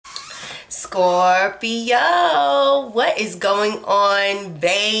Scorpio, what is going on,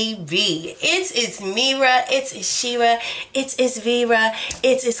 baby? It's Mira, it's Shira, it's Vera,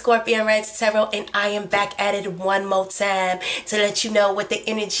 it's ScorpionReddz Tarot, and I am back at it one more time to let you know what the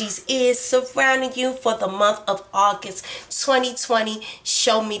energies is surrounding you for the month of August 2020.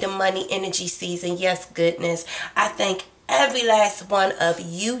 Show me the money energy season. Yes, goodness. I thank every last one of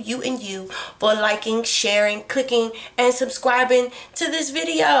you for liking, sharing, clicking, and subscribing to this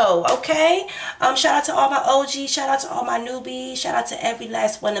video. Okay, shout out to all my OGs, shout out to all my newbies, shout out to every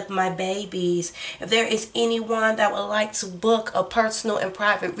last one of my babies. If there is anyone that would like to book a personal and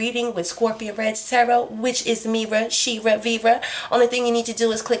private reading with ScorpionReddz Tarot, which is Mira, Shira, Vera, only thing you need to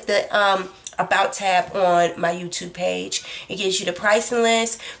do is click the About tab on my YouTube page. It gives you the pricing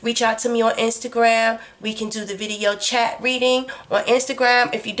list. Reach out to me on Instagram. We can do the video chat reading on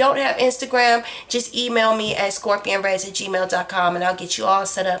Instagram. If you don't have Instagram, just email me at scorpionreddztarot@gmail.com and I'll get you all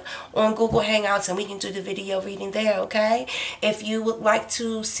set up on Google Hangouts and we can do the video reading there, okay? If you would like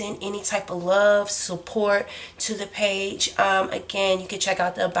to send any type of love, support to the page, again, you can check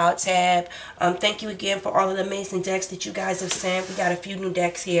out the About tab. Thank you again for all of the amazing decks that you guys have sent. We got a few new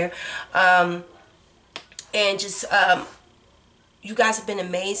decks here. And just you guys have been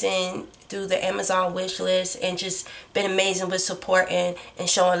amazing through the Amazon wish list and just been amazing with supporting and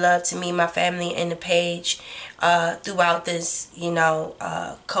showing love to me, my family, and the page throughout this,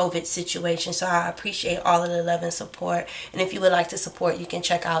 COVID situation. So I appreciate all of the love and support. And if you would like to support, you can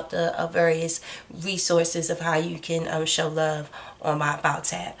check out the various resources of how you can show love on my About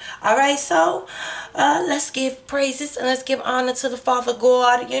tab. Alright, so let's give praises and let's give honor to the Father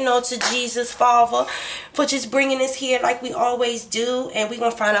God, to Jesus Father, for just bringing us here like we always do. And we're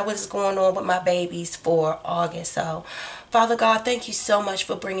going to find out what is going on with my babies for August. So Father God, thank you so much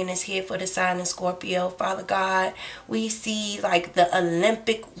for bringing us here for the sign of Scorpio. Father God, we see like the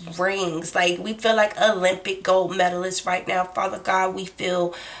Olympic rings, like we feel like Olympic gold medalists right now. Father God, we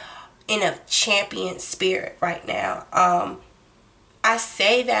feel in a champion spirit right now. I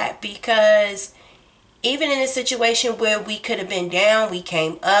say that because even in a situation where we could have been down, we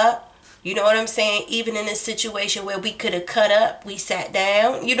came up. You know what I'm saying? Even in a situation where we could have cut up, we sat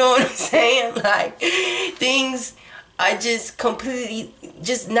down. You know what I'm saying? Like, things are just completely,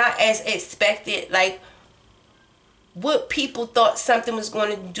 just not as expected. Like, what people thought something was going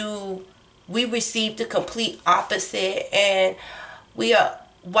to do, we received the complete opposite. And we are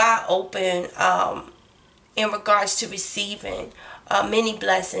wide open in regards to receiving many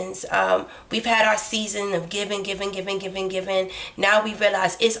blessings. We've had our season of giving. Now we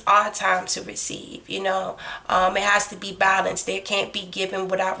realize it's our time to receive. It has to be balanced. There can't be giving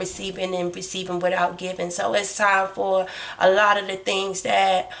without receiving and receiving without giving. So it's time for a lot of the things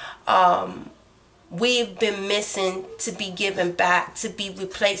that we've been missing to be given back, to be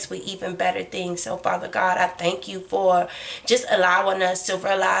replaced with even better things. So Father God, I thank you for just allowing us to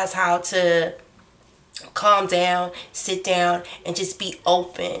realize how to calm down, sit down, and just be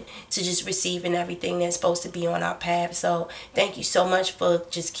open to just receiving everything that's supposed to be on our path. So thank you so much for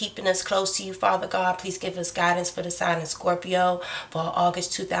just keeping us close to you, Father God. Please give us guidance for the sign of Scorpio for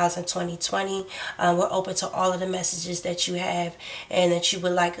August 2020. We're open to all of the messages that you have and that you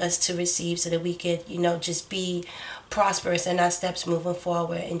would like us to receive so that we could, just be prosperous in our steps moving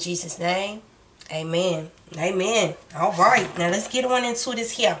forward. In Jesus' name, amen. Amen. All right, now let's get on into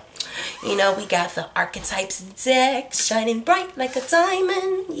this here. We got the Archetypes deck shining bright like a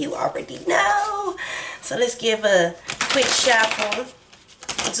diamond. You already know. So let's give a quick shuffle.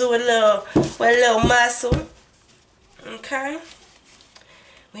 Do a little muscle. Okay.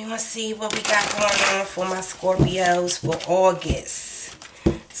 We want to see what we got going on for my Scorpios for August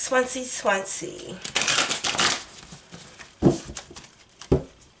 2020. All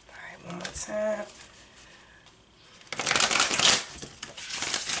right, one more time.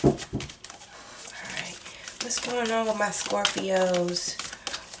 What's going on with my Scorpios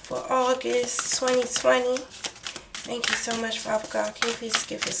for August 2020? Thank you so much, Father God. Can you please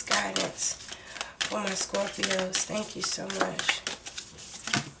give us guidance for my Scorpios? Thank you so much.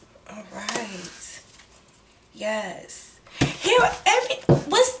 All right. Yes.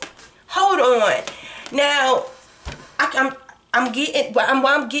 Hold on. Now, I'm getting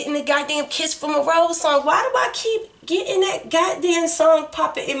the goddamn Kiss from a Rose song. Why do I keep getting that goddamn song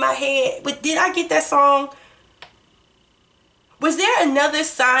popping in my head? But did I get that song? Was there another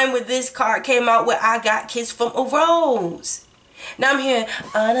sign where this card came out where I got Kiss from a Rose? Now I'm hearing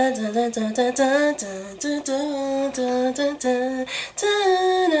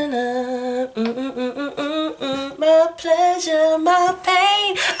my pleasure, my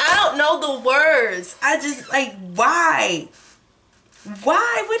pain. I don't know the words. I just like, why?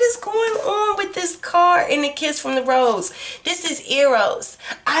 Why? What is going on with this card in the Kiss from the Rose? This is Eros.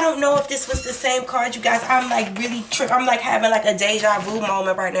 I don't know if this was the same card, you guys. I'm like really I'm like having like a deja vu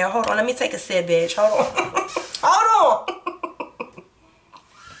moment right now. Hold on, let me take a sip, bitch. Hold on. Hold on.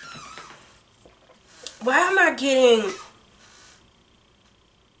 Why am I getting...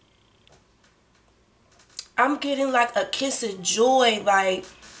 I'm getting like a kiss of joy. Like,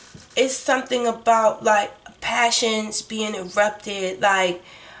 it's something about like passions being erupted, like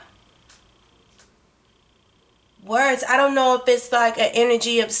words. I don't know if it's like an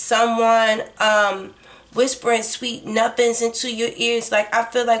energy of someone whispering sweet nothings into your ears. Like, I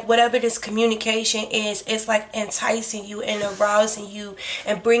feel like whatever this communication is, it's like enticing you and arousing you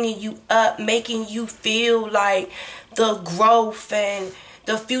and bringing you up, making you feel like the growth and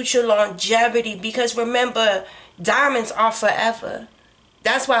the future longevity. Because remember, diamonds are forever.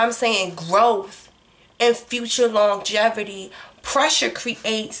 That's why I'm saying growth and future longevity. Pressure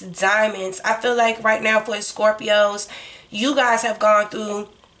creates diamonds. I feel like right now for Scorpios, you guys have gone through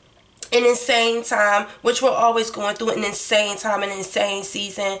an insane time, which we're always going through an insane time, an insane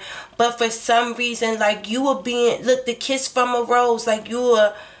season. But for some reason, like, you were being, look, the kiss from a rose, like you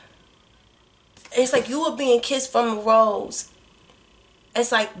were, it's like you were being kissed from a rose.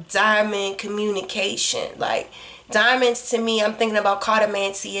 It's like diamond communication. Like, diamonds to me, I'm thinking about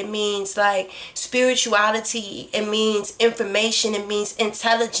cartomancy. It means like spirituality. It means information. It means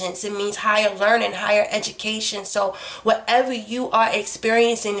intelligence. It means higher learning, higher education. So whatever you are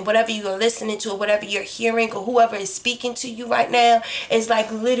experiencing, whatever you are listening to, or whatever you're hearing, or whoever is speaking to you right now, is like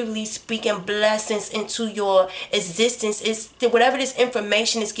literally speaking blessings into your existence. It's whatever this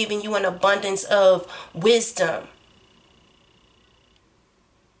information is giving you an abundance of wisdom.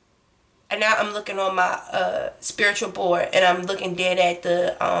 And now I'm looking on my spiritual board, and I'm looking dead at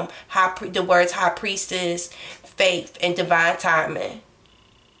the the words high priestess, faith, and divine timing.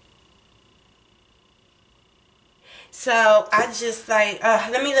 So I just like,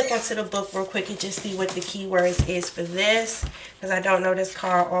 let me look into the book real quick and just see what the keywords is for this, because I don't know this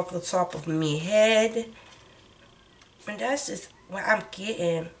card off the top of my head. And that's just what I'm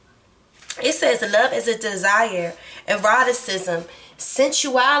getting. It says love is a desire, eroticism,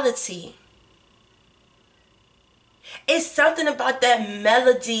 sensuality. It's something about that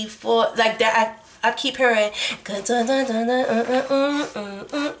melody for like that. I keep hearing like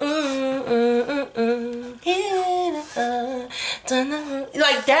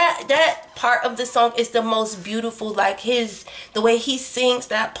that part of the song is the most beautiful. Like the way he sings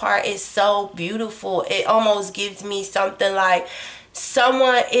that part is so beautiful. It almost gives me something like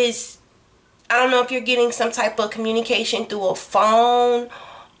someone is, I don't know if you're getting some type of communication through a phone,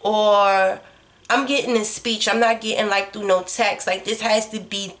 or I'm getting a speech. I'm not getting like through no text. Like, this has to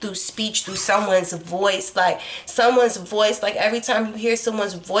be through speech, through someone's voice. Like, someone's voice, like every time you hear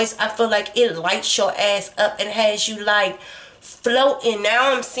someone's voice, I feel like it lights your ass up and has you like floating.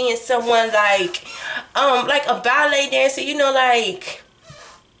 Now I'm seeing someone like a ballet dancer, you know, like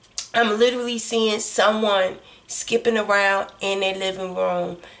I'm literally seeing someone skipping around in their living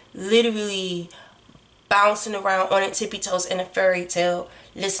room, literally bouncing around on their tippy toes in a fairy tale,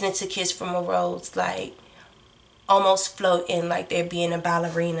 listening to Kiss from a Rose, like almost floating like they're being a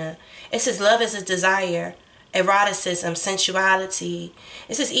ballerina. It says love is a desire, eroticism, sensuality.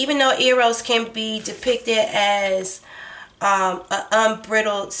 It says even though Eros can be depicted as an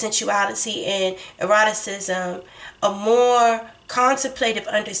unbridled sensuality and eroticism, a more contemplative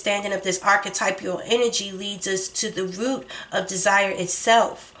understanding of this archetypal energy leads us to the root of desire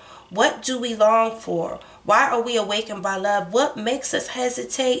itself. What do we long for? Why are we awakened by love? What makes us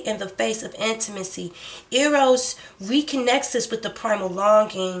hesitate in the face of intimacy? Eros reconnects us with the primal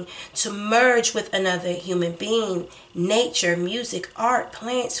longing to merge with another human being. Nature, music, art,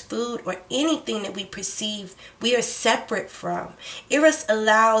 plants, food, or anything that we perceive we are separate from. Eros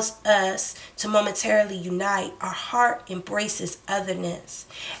allows us to momentarily unite. Our heart embraces otherness.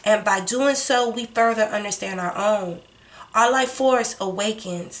 And by doing so, we further understand our own. Our life force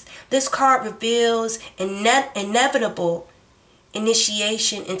awakens. This card reveals inevitable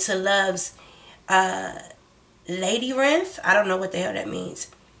initiation into love's labyrinth. I don't know what the hell that means.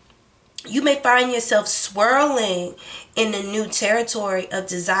 You may find yourself swirling in the new territory of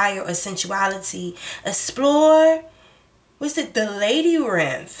desire or sensuality. Explore, the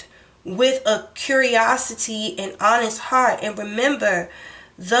labyrinth with a curiosity and honest heart. And remember,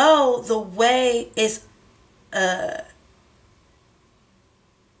 though the way is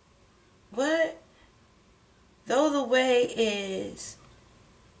Though the way is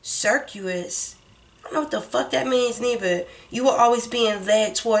circuitous, I don't know what the fuck that means neither. You are always being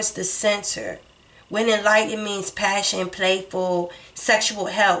led towards the center, When in light, it means passion, playful, sexual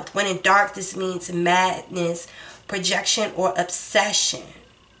health. When in dark, this means madness, projection, or obsession.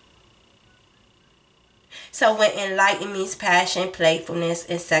 So when in light, it means passion, playfulness,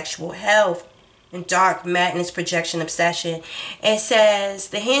 and sexual health. In dark, madness, projection, obsession. It says,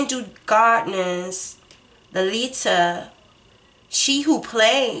 the Hindu goddess, Lalita, she who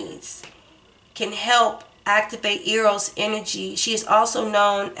plays, can help activate Eros energy. She is also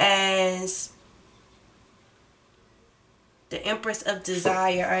known as the Empress of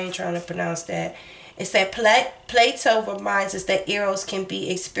Desire. I ain't trying to pronounce that. It said Plato reminds us that Eros can be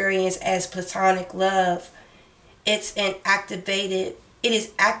experienced as platonic love. It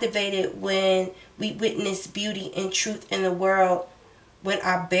is activated when we witness beauty and truth in the world, when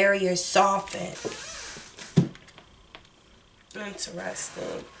our barriers soften.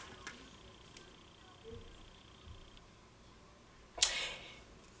 Interesting.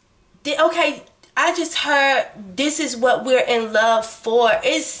 Okay, I just heard this is what we're in love for.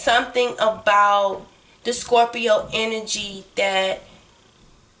 It's something about the Scorpio energy that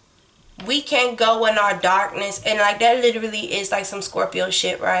we can go in our darkness, and like that literally is like some Scorpio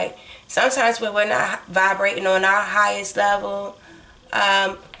shit, right? Sometimes when we're not vibrating on our highest level,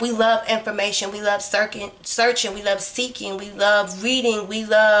 we love information, we love searching, we love seeking, we love reading, we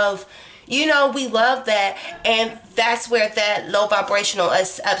love, you know, we love that. And that's where that low vibrational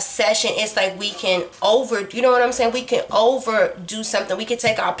obsession is. Like we can you know what I'm saying? We can overdo something. We can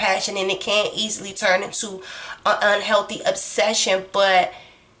take our passion and it can easily turn into an unhealthy obsession. But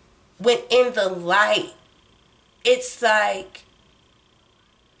when in the light, it's like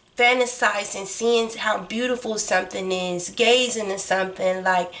fantasizing, seeing how beautiful something is, gazing at something,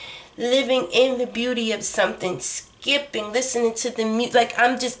 like living in the beauty of something, skipping, listening to the music. Like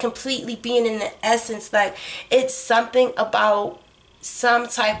I'm just completely being in the essence. Like it's something about some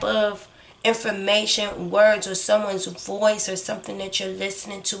type of information, words, or someone's voice, or something that you're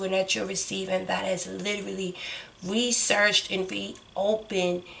listening to and that you're receiving that has literally researched and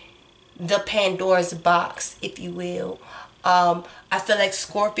reopened the Pandora's box, if you will. I feel like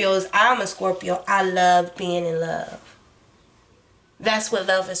Scorpios, I'm a Scorpio, I love being in love. That's what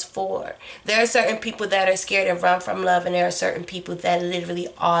love is for. There are certain people that are scared and run from love, and there are certain people that literally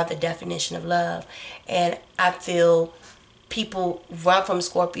are the definition of love. And I feel people run from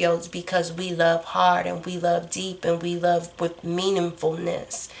Scorpios because we love hard and we love deep and we love with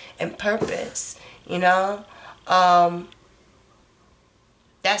meaningfulness and purpose, you know?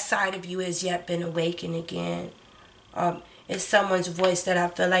 That side of you has yet been awakened again. It's someone's voice that I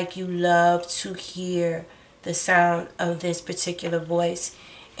feel like you love to hear the sound of this particular voice,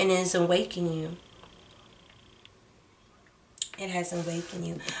 and it has awakened you. It has awakened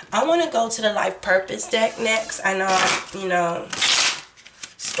you. I want to go to the Life Purpose deck next. I know I'm, you know,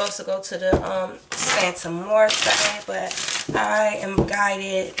 supposed to go to the Phantom More side, but I am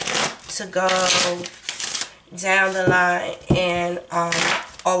guided to go down the line and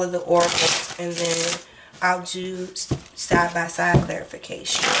all of the oracles, and then I'll do side-by-side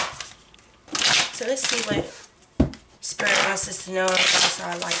clarification. So let's see what Spirit wants us to know about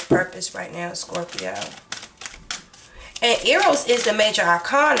our life purpose right now, Scorpio. And Eros is the major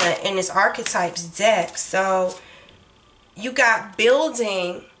arcana in this archetypes deck. So you got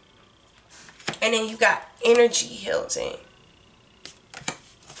building, and then you got energy healing.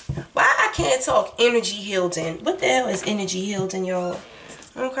 Why I can't talk energy healing? What the hell is energy healing, y'all?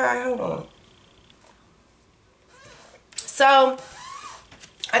 Okay, hold on. So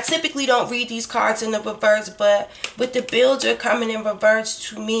I typically don't read these cards in the reverse, but with the builder coming in reverse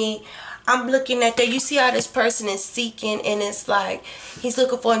to me, I'm looking at that. You see how this person is seeking, and it's like he's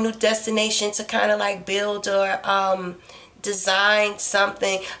looking for a new destination to kind of like build or design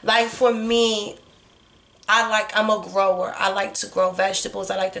something. Like for me, I'm a grower. I like to grow vegetables.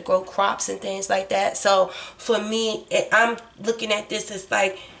 I like to grow crops and things like that. So for me, I'm looking at this as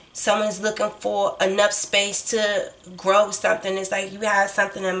like someone's looking for enough space to grow something. It's like you have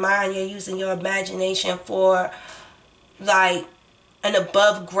something in mind. You're using your imagination for like an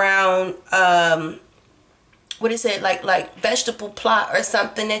above ground, what is it, like vegetable plot or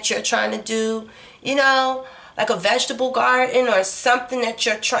something that you're trying to do, you know, like a vegetable garden or something that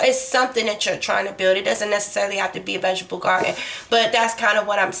it's something that you're trying to build. It doesn't necessarily have to be a vegetable garden, but that's kind of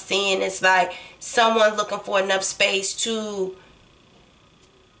what I'm seeing. It's like someone looking for enough space to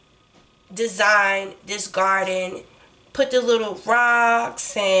design this garden, put the little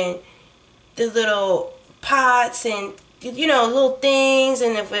rocks and the little pots and, you know, little things,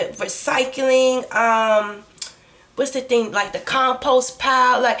 and the recycling, what's the thing, like the compost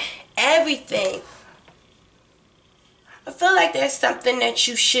pile, like everything. I feel like there's something that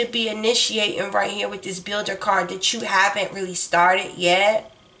you should be initiating right here with this builder card that you haven't really started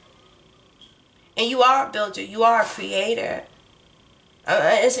yet. And you are a builder. You are a creator.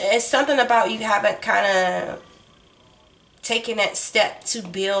 It's something about you haven't kind of taken that step to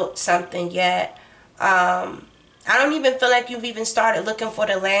build something yet. I don't even feel like you've even started looking for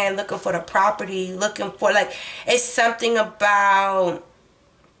the land, looking for the property, looking for, like, it's something about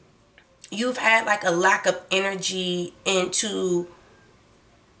you've had like a lack of energy into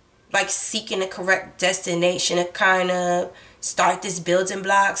like seeking the correct destination to kind of start this building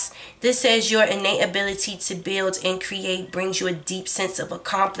blocks. This says your innate ability to build and create brings you a deep sense of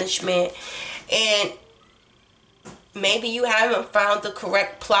accomplishment, and maybe you haven't found the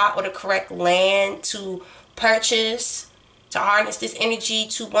correct plot or the correct land to purchase to harness this energy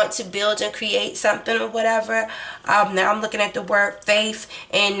to want to build and create something or whatever. Now I'm looking at the word faith,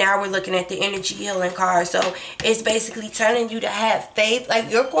 and now we're looking at the energy healing card. So it's basically telling you to have faith.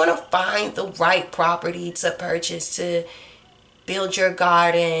 Like, you're going to find the right property to purchase, to build your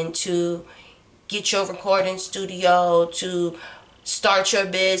garden, to get your recording studio, to start your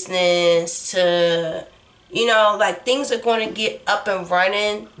business, to, you know, like, things are going to get up and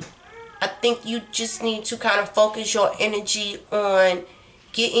running. I think you just need to kind of focus your energy on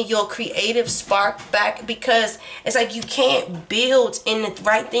getting your creative spark back, because it's like you can't build and the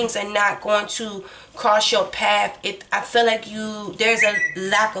right things are not going to cross your path. I feel like there's a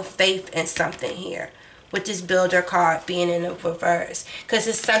lack of faith in something here with this builder card being in the reverse, because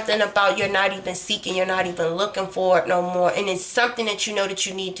it's something about you're not even seeking, you're not even looking for it no more, and it's something that you know that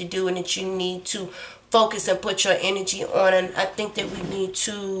you need to do and that you need to focus and put your energy on. And I think that we need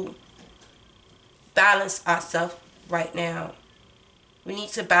to balance ourselves right now. We need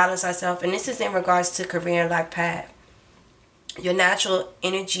to balance ourselves, and this is in regards to career and life path. Your natural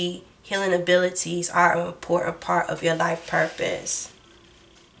energy healing abilities are an important part of your life purpose.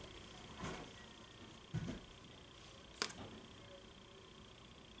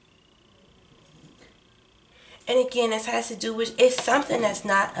 And again, this has to do with, it's something that's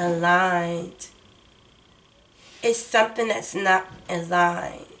not aligned. It's something that's not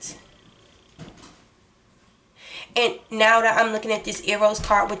aligned. And now that I'm looking at this Eros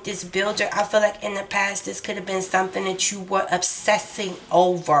card with this builder, I feel like in the past this could have been something that you were obsessing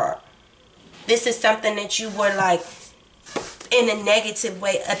over. This is something that you were like in a negative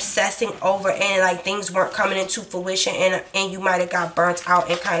way obsessing over, and like things weren't coming into fruition, and you might have got burnt out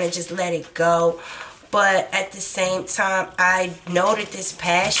and kind of just let it go. But at the same time, I know that this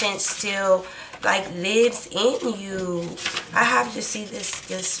passion still like lives in you. I have to see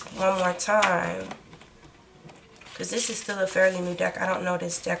this one more time, because this is still a fairly new deck. I don't know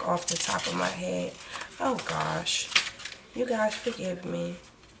this deck off the top of my head. Oh gosh. You guys forgive me.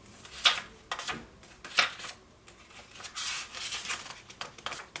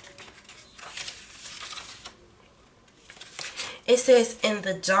 It says in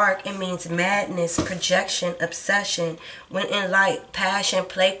the dark, it means madness, projection, obsession. When in light, passion,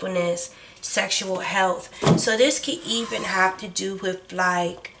 playfulness, sexual health. So this could even have to do with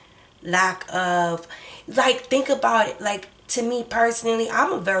like lack of, like, think about it. Like, to me personally,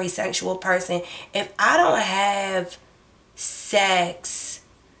 I'm a very sexual person. If I don't have sex,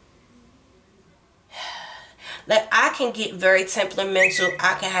 like, I can get very temperamental.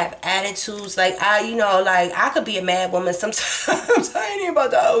 I can have attitudes. Like, I could be a mad woman sometimes. I ain't even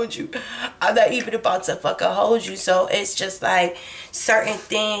about to hold you. I'm not even about to fucking hold you. So it's just like certain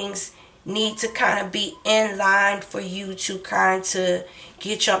things need to kind of be in line for you to kind of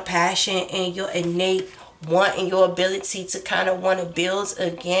get your passion and your innate want and your ability to kind of want to build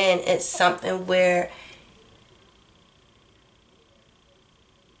again. It's something where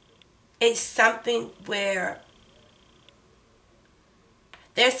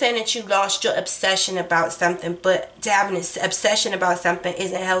they're saying that you lost your obsession about something, but to having an obsession about something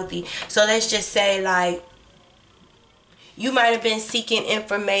isn't healthy. So let's just say, like, you might have been seeking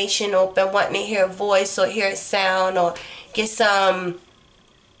information or been wanting to hear a voice or hear a sound or get some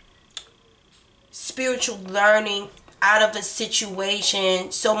spiritual learning out of a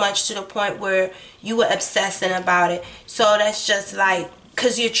situation so much to the point where you were obsessing about it. So that's just like,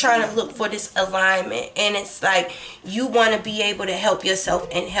 because you're trying to look for this alignment, and it's like you want to be able to help yourself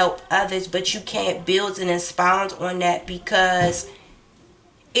and help others, but you can't build and expound on that because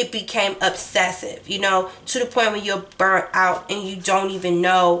it became obsessive, you know, to the point where you're burnt out and you don't even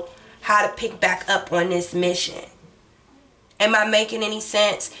know how to pick back up on this mission. Am I making any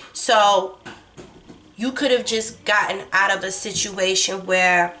sense? So you could have just gotten out of a situation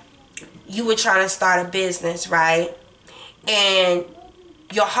where you were trying to start a business, right? And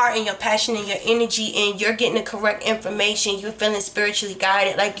your heart and your passion and your energy, and you're getting the correct information. You're feeling spiritually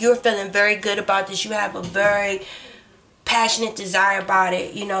guided. Like, you're feeling very good about this. You have a very passionate desire about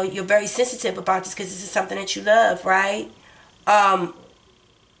it. You know, you're very sensitive about this because this is something that you love, right? But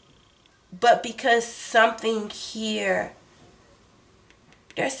because something here,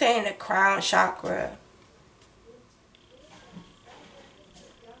 they're saying the crown chakra.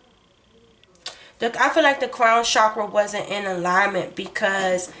 I feel like the crown chakra wasn't in alignment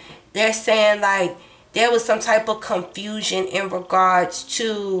because they're saying like there was some type of confusion in regards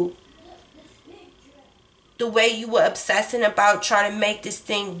to the way you were obsessing about trying to make this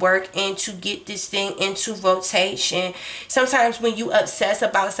thing work and to get this thing into rotation. Sometimes when you obsess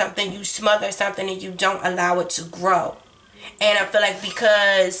about something, you smother something and you don't allow it to grow. And I feel like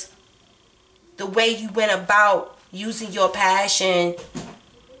because the way you went about using your passion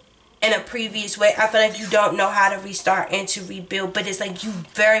in a previous way, I feel like you don't know how to restart and to rebuild. But it's like you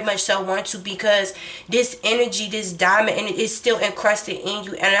very much so want to, because this energy, this diamond, and it is still encrusted in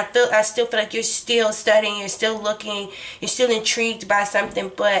you. And I still feel like you're still studying, you're still looking, you're still intrigued by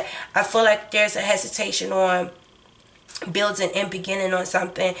something. But I feel like there's a hesitation on building and beginning on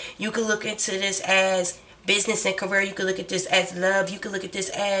something. You could look into this as business and career. You could look at this as love. You could look at this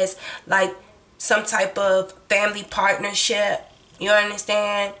as like some type of family partnership. You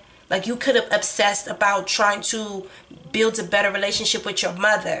understand? Like, you could have obsessed about trying to build a better relationship with your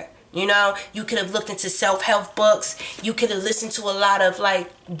mother. You know, you could have looked into self-help books. You could have listened to a lot of like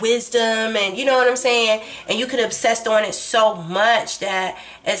wisdom, and you know what I'm saying? And you could have obsessed on it so much that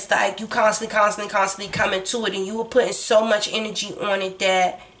it's like you constantly coming to it, and you were putting so much energy on it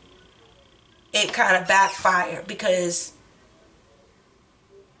that it kind of backfired because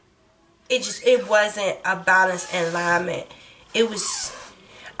it wasn't a balanced alignment. It was,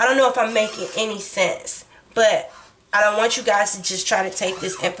 I don't know if I'm making any sense, but I don't want you guys to just try to take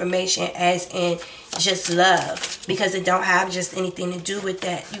this information as in just love, because it don't have just anything to do with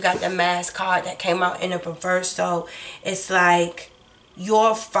that. You got the Mask card that came out in the reverse, so it's like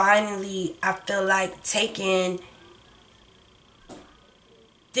you're finally, I feel like, taking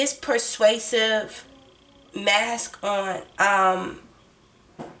this persuasive mask on.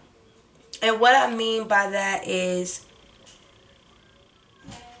 And what I mean by that is,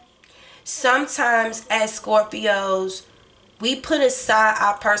 sometimes as Scorpios, we put aside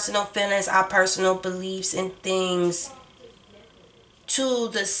our personal feelings, our personal beliefs and things to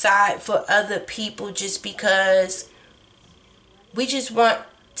the side for other people, just because we just want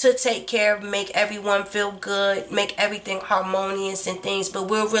to take care of, make everyone feel good, make everything harmonious and things, but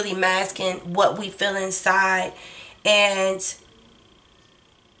we're really masking what we feel inside. And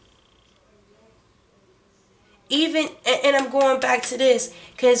even, and I'm going back to this,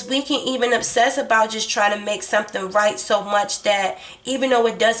 because we can even obsess about just trying to make something right so much that even though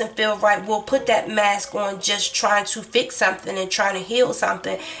it doesn't feel right, we'll put that mask on just trying to fix something and trying to heal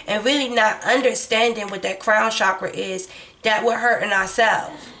something, and really not understanding what that crown chakra is, that we're hurting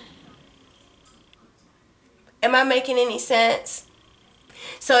ourselves. Am I making any sense?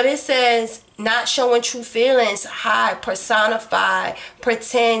 So this says, not showing true feelings, hide, personify,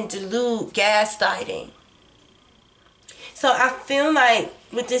 pretend, delude, gaslighting. So I feel like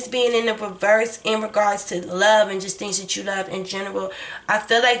with this being in the reverse in regards to love and just things that you love in general, I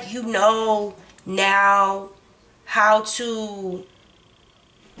feel like you know now how to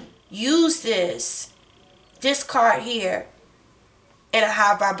use this card here in a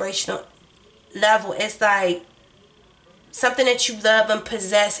high vibrational level. It's like something that you love and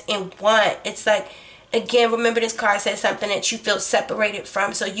possess and want. It's like, again, remember this card says something that you feel separated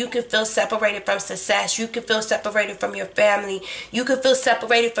from. So you could feel separated from success. You could feel separated from your family. You could feel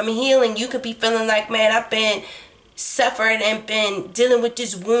separated from healing. You could be feeling like, man, I've been suffering and been dealing with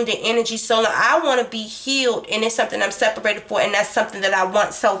this wounded energy so long. I want to be healed, and it's something I'm separated for, and that's something that I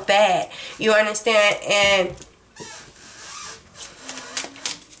want so bad. You understand? And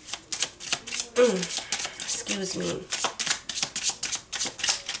excuse me.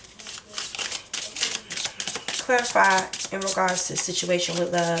 Clarify in regards to the situation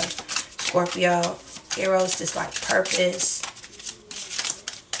with love, Scorpio. Heroes is like purpose.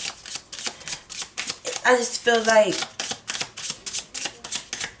 I just feel like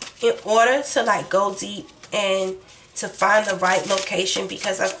in order to like go deep and to find the right location,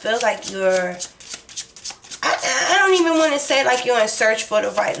 because I feel like you're, I don't even want to say like you're in search for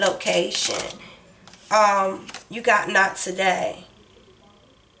the right location. You got not today.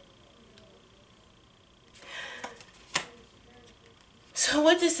 So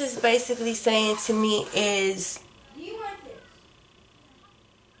what this is basically saying to me is,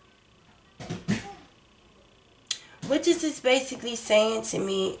 what this is basically saying to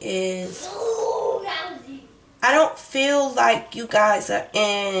me is, I don't feel like you guys are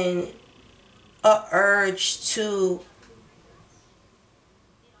in a urge to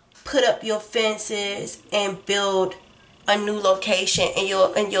put up your fences and build a new location in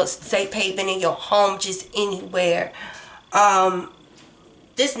your safe haven, in your home, just anywhere.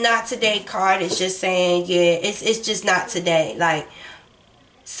 This not today card is just saying, yeah, it's just not today. Like,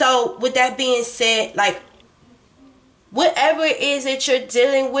 so with that being said, like, whatever it is that you're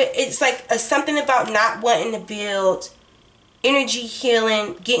dealing with, it's like something about not wanting to build, energy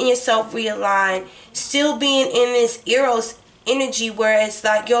healing, getting yourself realigned, still being in this Eros energy where it's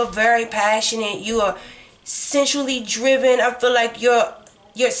like you're very passionate, you are sensually driven. I feel like you're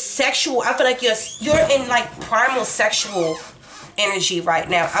sexual. I feel like you're in like primal sexual energy right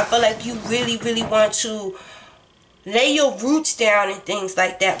now. I feel like you really, really want to lay your roots down and things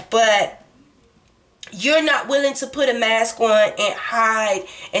like that, but you're not willing to put a mask on and hide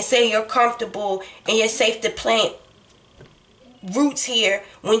and say you're comfortable and you're safe to plant roots here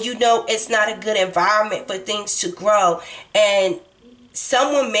when you know it's not a good environment for things to grow. And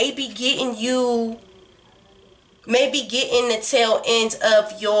someone may be getting you, maybe getting the tail end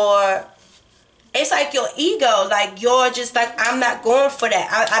of your, it's like your ego. Like, you're just like, I'm not going for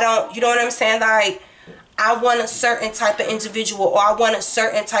that. I don't, you know what I'm saying? Like, I want a certain type of individual, or I want a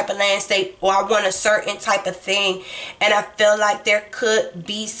certain type of landscape, or I want a certain type of thing. And I feel like there could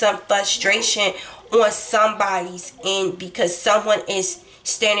be some frustration on somebody's end because someone is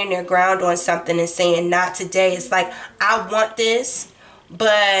standing their ground on something and saying, not today. It's like, I want this,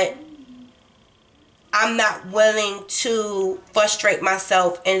 but I'm not willing to frustrate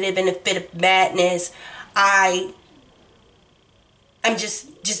myself and live in a fit of madness. I'm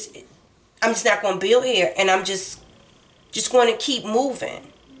just not going to build here, and I'm just going to keep moving.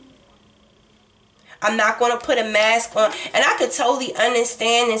 I'm not going to put a mask on. And I could totally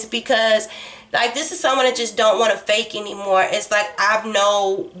understand this because, like, this is someone that just don't want to fake anymore. It's like, I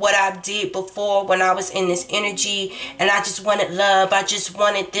know what I did before when I was in this energy, and I just wanted love. I just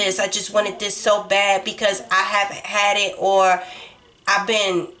wanted this. I just wanted this so bad because I haven't had it, or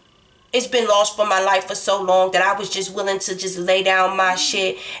it's been lost from my life for so long that I was just willing to just lay down my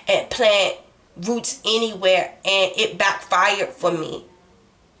shit and plant roots anywhere, and it backfired for me.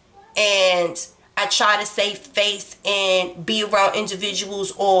 And I try to save face and be around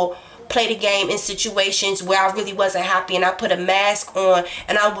individuals or play the game in situations where I really wasn't happy, and I put a mask on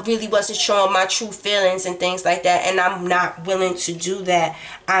and I really wasn't showing my true feelings and things like that. And I'm not willing to do that.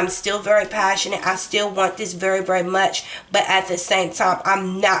 I'm still very passionate. I still want this very, very much, but at the same time,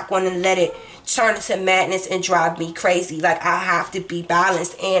 I'm not going to let it turn into madness and drive me crazy. Like, I have to be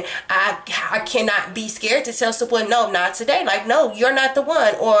balanced, and I cannot be scared to tell someone, no, not today. Like, no, you're not the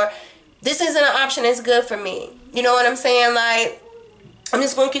one, or this isn't an option that's good for me. You know what I'm saying? Like, I'm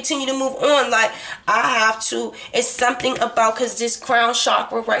just going to continue to move on. Like, I have to. It's something about, because this crown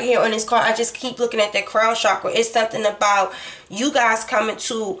chakra right here on this card, I just keep looking at that crown chakra. It's something about you guys coming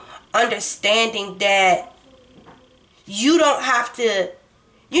to understanding that you don't have to,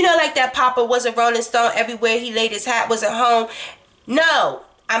 you know, like that Papa was a Rolling Stone. Everywhere he laid his hat was at home. No,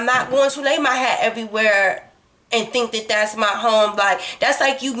 I'm not going to lay my hat everywhere and think that that's my home. Like, that's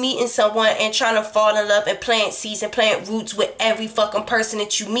like you meeting someone and trying to fall in love and plant seeds and plant roots with every fucking person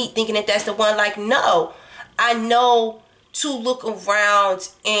that you meet, thinking that that's the one. Like, no, I know to look around,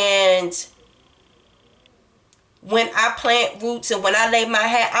 and when I plant roots and when I lay my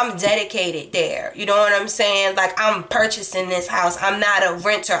hat, I'm dedicated there. You know what I'm saying? Like, I'm purchasing this house. I'm not a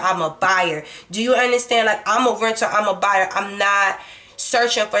renter, I'm a buyer. Do you understand? Like, I'm a renter, I'm a buyer. I'm not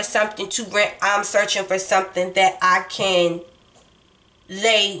searching for something to rent. I'm searching for something that I can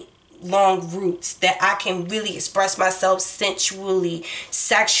lay long roots, that I can really express myself sensually,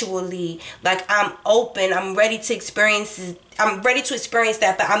 sexually. Like, I'm open, I'm ready to experience it. I'm ready to experience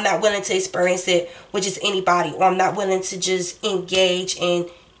that, but I'm not willing to experience it with just anybody, or I'm not willing to just engage and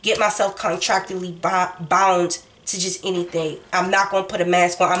get myself contractually bound to just anything. I'm not going to put a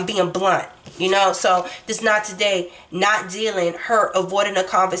mask on. I'm being blunt, you know. So this not today, not dealing, hurt, avoiding a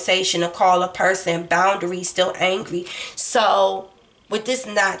conversation, a call, a person, boundaries, still angry. So with this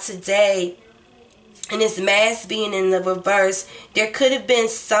not today and this mask being in the reverse, there could have been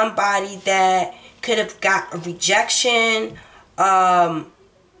somebody that could have got a rejection.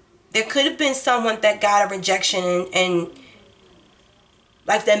 There could have been someone that got a rejection and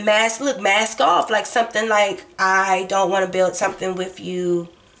like the mask off, like something like, I don't want to build something with you,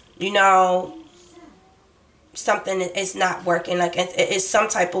 you know, something that is not working. Like, it's some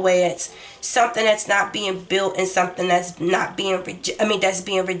type of way, it's something that's not being built, and something that's not being that's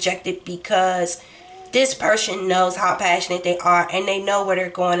being rejected because this person knows how passionate they are, and they know where they're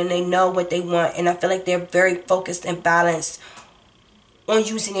going, and they know what they want. And I feel like they're very focused and balanced on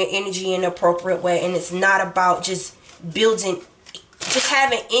using their energy in an appropriate way. And it's not about just building, just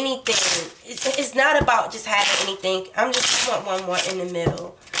having anything. It's not about just having anything. I just want one more in the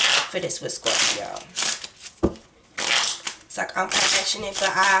middle for this with Scorpio. It's like I'm passionate,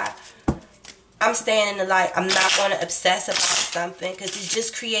 but I'm staying in the light. I'm not going to obsess about something because it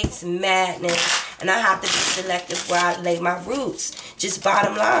just creates madness. And I have to be selective where I lay my roots. Just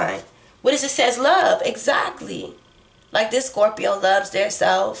bottom line. What does it says? Love. Exactly. Like this Scorpio loves their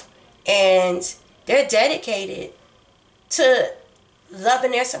self. And they're dedicated to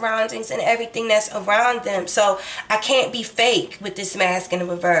loving their surroundings and everything that's around them. So I can't be fake with this mask in the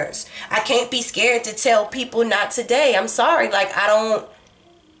reverse. I can't be scared to tell people not today. I'm sorry. Like, I don't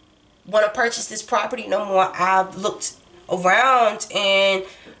want to purchase this property no more. I've looked around and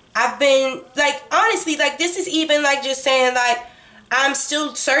I've been, like, honestly, like, this is even like just saying, like, I'm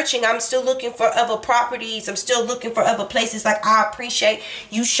still searching. I'm still looking for other properties. I'm still looking for other places. Like, I appreciate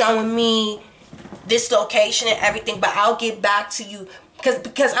you showing me this location and everything, but I'll get back to you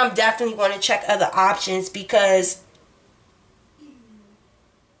because I'm definitely going to check other options, because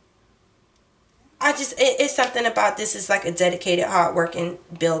it's something about this. Is like a dedicated, hardworking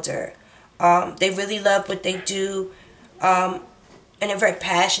builder. They really love what they do, and they're very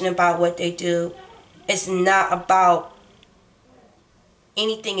passionate about what they do. It's not about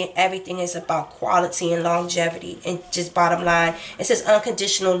anything and everything. Is about quality and longevity. And just bottom line, it says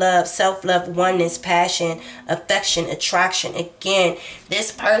unconditional love, self-love, oneness, passion, affection, attraction. Again,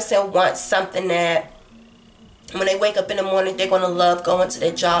 this person wants something that when they wake up in the morning, they're going to love going to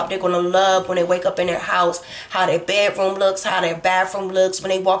their job. They're going to love when they wake up in their house, how their bedroom looks, how their bathroom looks. When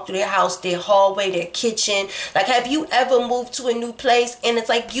they walk through their house, their hallway, their kitchen. Like, have you ever moved to a new place and it's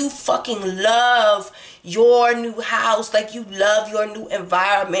like you fucking love your new house? Like, you love your new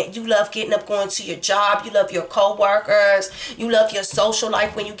environment. You love getting up, going to your job. You love your co-workers. You love your social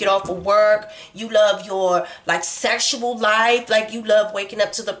life when you get off of work. You love your, like, sexual life. Like, you love waking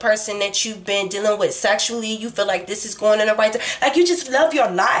up to the person that you've been dealing with sexually. You feel like this is going in the right direction. Like, you just love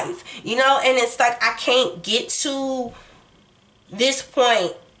your life, you know? And it's like, I can't get to this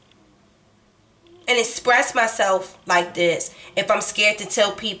point and express myself like this if I'm scared to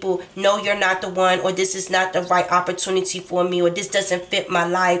tell people, no, you're not the one, or this is not the right opportunity for me, or this doesn't fit my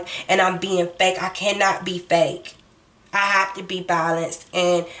life, and I'm being fake. I cannot be fake. I have to be balanced.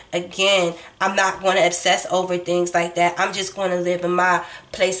 And again, I'm not going to obsess over things like that. I'm just going to live in my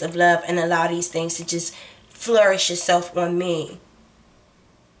place of love and allow these things to just flourish itself on me.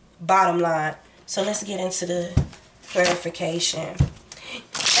 Bottom line. So let's get into the clarification.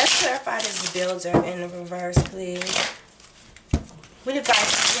 Let's clarify this builder in the reverse, please. What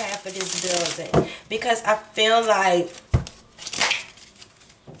advice do you have for this building? Because I feel like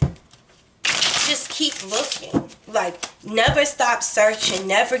just keep looking. Like, never stop searching.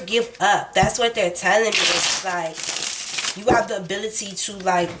 Never give up. That's what they're telling me. It's like, you have the ability to,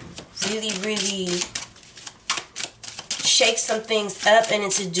 like, really, really shake some things up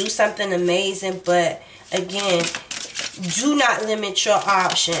and to do something amazing. But, again, do not limit your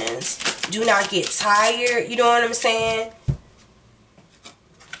options. Do not get tired. You know what I'm saying?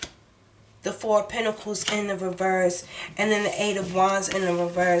 The Four of Pentacles in the reverse. And then the Eight of Wands in the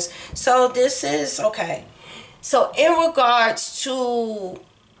reverse. So this is, okay. So in regards to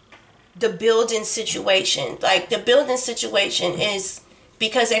the building situation. Like, the building situation is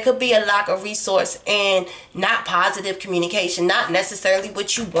because there could be a lack of resource and not positive communication. Not necessarily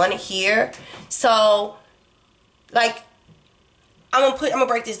what you want to hear. So, like, I'm gonna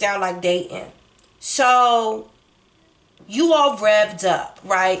break this down like dating. So, you all revved up,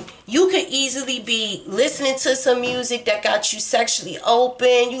 right? You could easily be listening to some music that got you sexually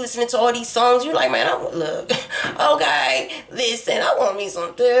open. You listening to all these songs. You're like, man, look, okay, listen, I want me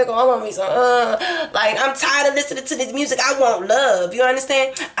some dick. I want me some, like, I'm tired of listening to this music. I want love. You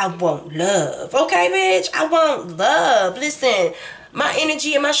understand? I want love. Okay, bitch? I want love. Listen, my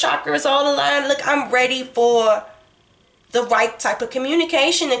energy and my chakra is all aligned. Look, I'm ready for the right type of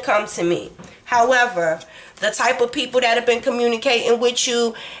communication to come to me. However, the type of people that have been communicating with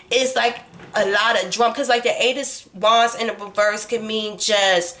you is like a lot of drama. Because like the Eight of Wands in the reverse could mean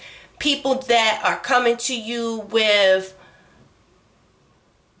just people that are coming to you with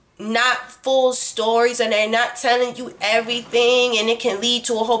not full stories, and they're not telling you everything, and it can lead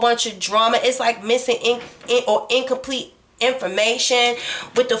to a whole bunch of drama. It's like missing or incomplete information.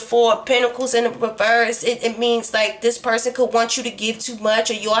 With the Four of Pentacles in the reverse, it means like this person could want you to give too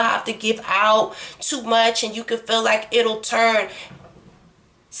much, or you'll have to give out too much, and you could feel like it'll turn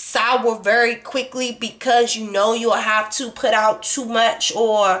sour very quickly because you know you'll have to put out too much,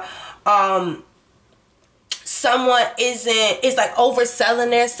 or someone is like overselling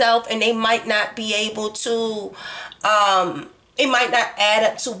themselves and they might not be able to it might not add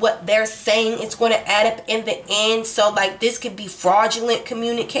up to what they're saying it's going to add up in the end. So like this could be fraudulent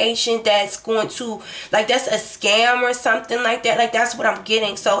communication that's going to, like, that's a scam or something like that. Like that's what I'm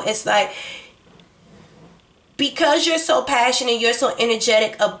getting. So it's like, because you're so passionate, you're so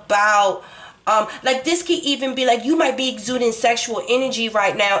energetic about like this could even be like you might be exuding sexual energy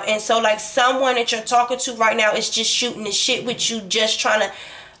right now, and so like someone that you're talking to right now is just shooting the shit with you, just trying to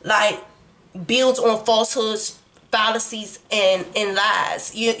like build on falsehoods, fallacies, and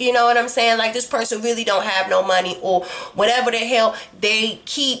lies. You know what I'm saying? Like this person really don't have no money, or whatever the hell they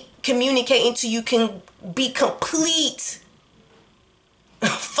keep communicating to you can be complete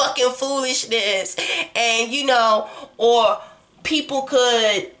fucking foolishness. And you know, or people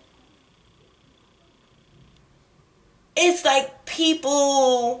could, it's like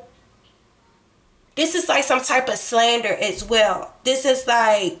people, this is like some type of slander as well. This is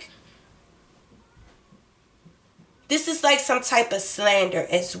like some type of slander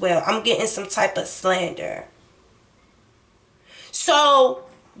as well. I'm getting some type of slander. So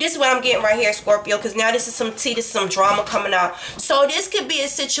this is what I'm getting right here, Scorpio, because now this is some tea, this is some drama coming out. So this could be a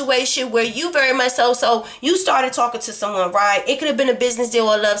situation where you very much so you started talking to someone, right? It could have been a business deal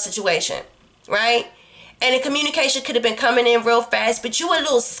or a love situation, right? And the communication could have been coming in real fast, but you were a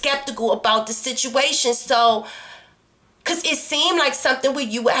little skeptical about the situation. So, because it seemed like something where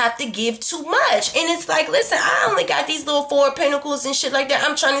you would have to give too much. And it's like, listen, I only got these little 4 pentacles and shit like that.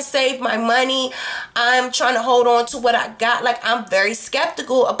 I'm trying to save my money. I'm trying to hold on to what I got. Like, I'm very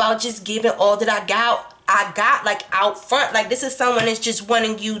skeptical about just giving all that I got like out front. Like, this is someone that's just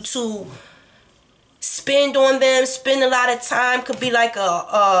wanting you to spend on them, spend a lot of time. Could be like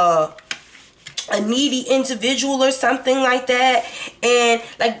a needy individual or something like that. And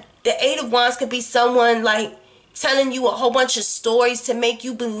like the 8 of Wands could be someone like telling you a whole bunch of stories to make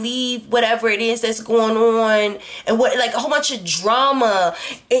you believe whatever it is that's going on, and what, like a whole bunch of drama,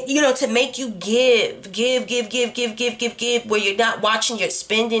 you know, to make you give, where you're not watching your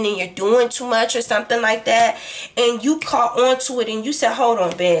spending and you're doing too much or something like that. And you caught on to it and you said, hold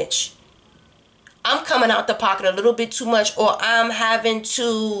on, bitch, I'm coming out the pocket a little bit too much, or I'm having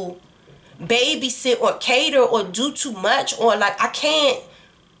to babysit or cater or do too much, or like I can't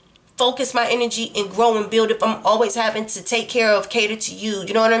focus my energy and grow and build if I'm always having to take care of, cater to you.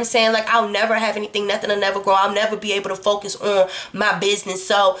 You know what I'm saying? Like I'll never have anything, nothing will never grow. I'll never be able to focus on my business.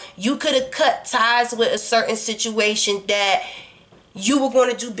 So you could have cut ties with a certain situation that you were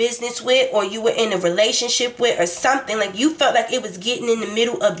going to do business with, or you were in a relationship with, or something. Like you felt like it was getting in the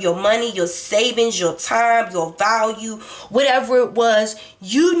middle of your money, your savings, your time, your value, whatever it was.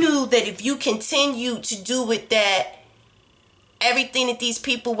 You knew that if you continued to do with that, everything that these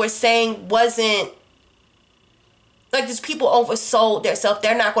people were saying wasn't, like, these people oversold themselves.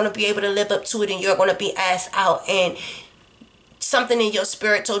 They're not going to be able to live up to it, and you're going to be asked out, and something in your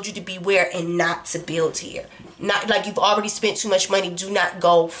spirit told you to beware and not to build here. Not like you've already spent too much money. Do not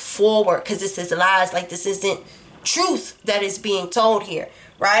go forward, because this is lies. Like this isn't truth that is being told here,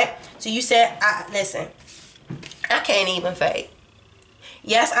 right? So you said, listen, I can't even fake.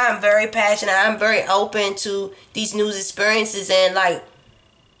 Yes, I'm very passionate. I'm very open to these new experiences, and like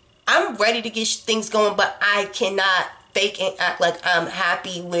I'm ready to get things going, but I cannot fake and act like I'm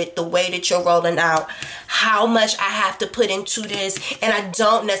happy with the way that you're rolling out, how much I have to put into this, and I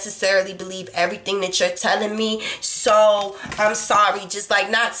don't necessarily believe everything that you're telling me. So I'm sorry, just like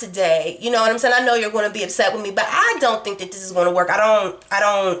not today. You know what I'm saying? I know you're going to be upset with me, but I don't think that this is going to work. I don't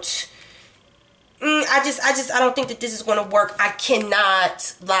think that this is going to work. I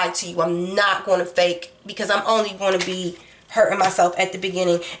cannot lie to you. I'm not going to fake, because I'm only going to be hurting myself at the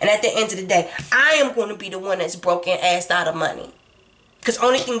beginning. And at the end of the day, I am going to be the one that's broken ass out of money. Because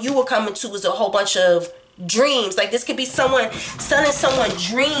only thing you were coming to is a whole bunch of dreams. Like this could be someone selling someone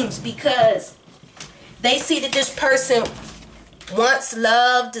dreams because they see that this person wants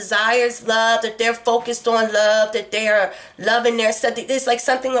love, desires love, that they're focused on love, that they're loving their stuff. There's like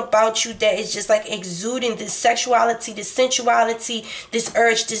something about you that is just like exuding this sexuality, this sensuality, this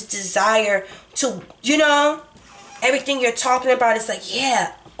urge, this desire to, you know, everything you're talking about is like,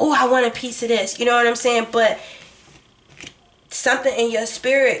 yeah, oh, I want a piece of this. You know what I'm saying? But something in your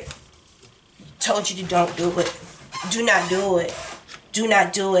spirit told you to don't do it. Do not do it. Do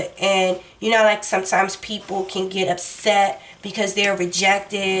not do it. And you know, like sometimes people can get upset because they're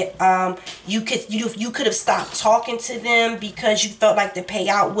rejected. You could have stopped talking to them because you felt like the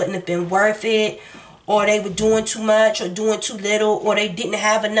payout wouldn't have been worth it, or they were doing too much or doing too little, or they didn't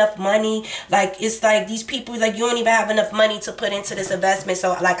have enough money. Like, it's like these people, like, you don't even have enough money to put into this investment, so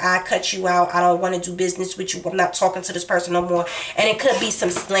like, I cut you out. I don't want to do business with you. I'm not talking to this person no more. And it could be some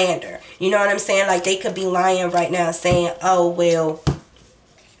slander, you know what I'm saying? Like, they could be lying right now saying, oh well,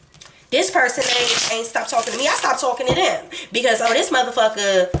 this person ain't stopped talking to me, I stopped talking to them, because oh, this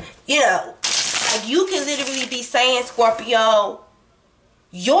motherfucker, you know. Like, you can literally be saying, Scorpio,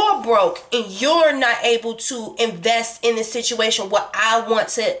 you're broke and you're not able to invest in this situation what I want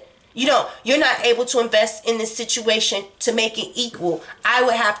to, you know, you're not able to invest in this situation to make it equal. I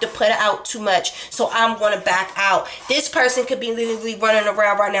would have to put out too much, so I'm going to back out. This person could be literally running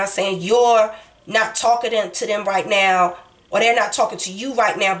around right now saying you're not talking to them right now, or they're not talking to you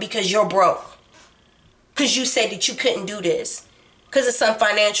right now because you're broke. Because you said that you couldn't do this because of some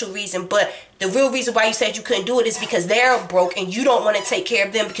financial reason. But the real reason why you said you couldn't do it is because they're broke and you don't want to take care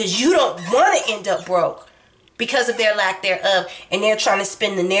of them, because you don't want to end up broke because of their lack thereof. And they're trying to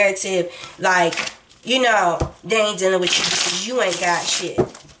spin the narrative like, you know, they ain't dealing with you because you ain't got shit,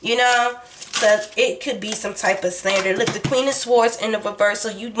 you know. So it could be some type of slander. Look, the Queen of Swords in the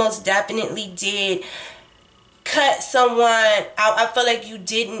reversal, you most definitely did cut someone out. I feel like you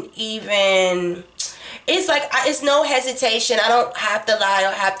didn't even, it's like, it's no hesitation. I don't have to lie. I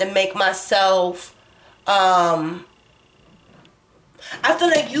don't have to make myself, I feel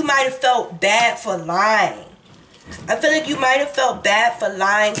like you might have felt bad for lying. I feel like you might have felt bad for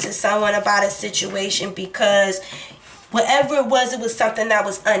lying to someone about a situation, because whatever it was something that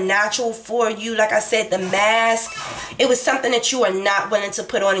was unnatural for you. Like I said, the mask, it was something that you are not willing to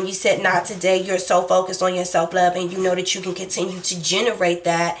put on, and you said, not today. You're so focused on your self-love, and you know that you can continue to generate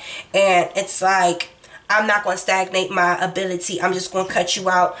that. And it's like, I'm not going to stagnate my ability. I'm just going to cut you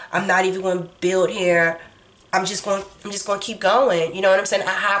out. I'm not even going to build here. I'm just going to keep going. You know what I'm saying?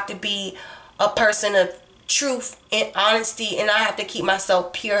 I have to be a person of truth and honesty, and I have to keep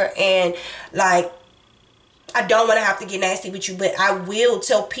myself pure, and like, I don't want to have to get nasty with you, but I will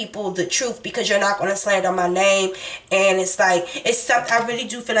tell people the truth, because you're not going to slander my name. And it's like, it's something, I really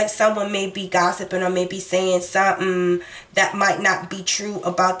do feel like someone may be gossiping or may be saying something that might not be true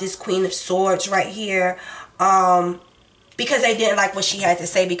about this Queen of Swords right here. Because they didn't like what she had to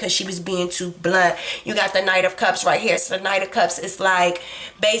say, because she was being too blunt. You got the Knight of Cups right here. So the Knight of Cups is like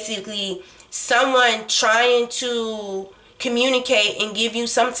basically someone trying to communicate and give you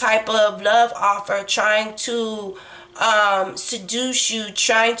some type of love offer, trying to seduce you,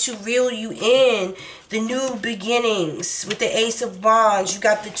 trying to reel you in. The new beginnings with the Ace of Wands. You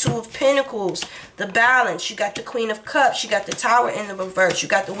got the Two of Pentacles, the Balance. You got the Queen of Cups. You got the Tower in the reverse. You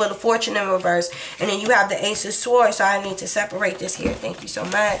got the Wheel of Fortune in reverse. And then you have the Ace of Swords. So I need to separate this here. Thank you so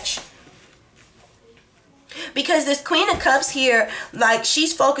much. Because this Queen of Cups here, like,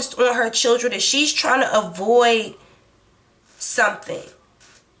 she's focused on her children, and she's trying to avoid something,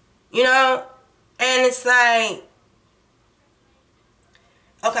 you know. And it's like,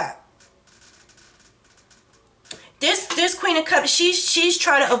 okay, this Queen of Cups, she's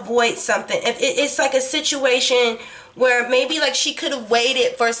trying to avoid something. If it's like a situation where maybe like she could have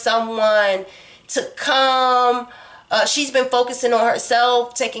waited for someone to come. She's been focusing on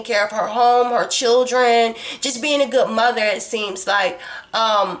herself, taking care of her home, her children, just being a good mother. It seems like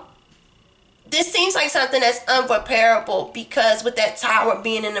this seems like something that's unrepairable, because with that Tower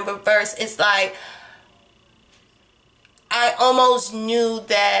being in the reverse, it's like, I almost knew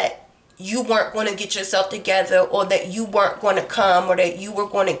that you weren't going to get yourself together, or that you weren't going to come, or that you were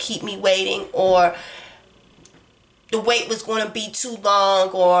going to keep me waiting, or the wait was going to be too long,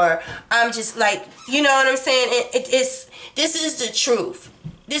 or I'm just like, you know what I'm saying? This is the truth.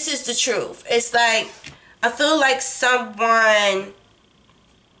 This is the truth. It's like, I feel like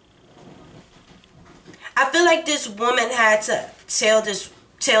I feel like this woman had to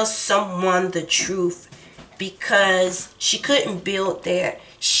tell someone the truth, because she couldn't build there.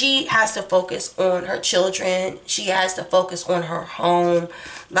 She has to focus on her children. She has to focus on her home.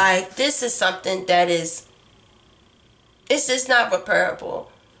 Like, this is something that is, it's just not repairable.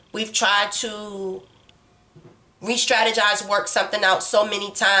 We've tried to re-strategize, work something out so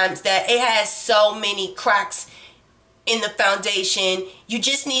many times that it has so many cracks in the foundation. You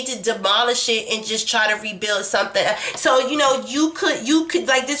just need to demolish it and just try to rebuild something. So, you know, you could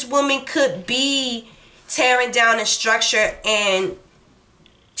like, this woman could be tearing down the structure and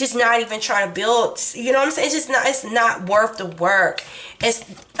just not even trying to build, you know what I'm saying? It's not worth the work. It's,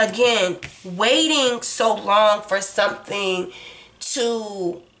 again, waiting so long for something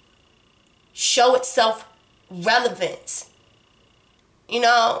to show itself relevant, you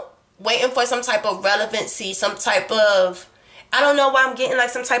know, waiting for some type of relevancy, some type of I don't know why I'm getting like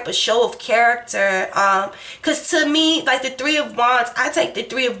some type of show of character. Because to me, like the Three of Wands, I take the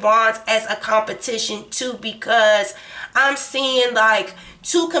Three of Wands as a competition too, because I'm seeing like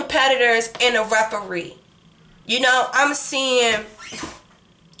two competitors and a referee. You know, I'm seeing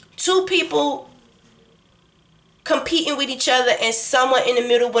two people competing with each other and someone in the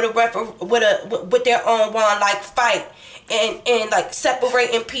middle with a with their own wand, like fight and like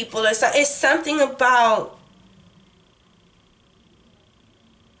separating people. It's something about,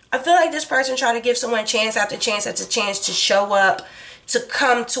 I feel like this person trying to give someone chance after chance after chance to show up, to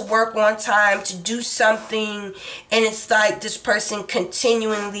come to work on time, to do something, and it's like this person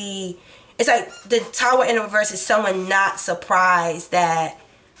continually, it's like the Tower in the reverse is someone not surprised that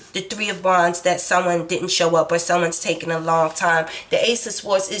the Three of Wands, that someone didn't show up or someone's taking a long time. The Ace of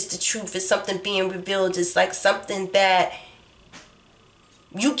Swords is the truth. It's something being revealed. It's like something that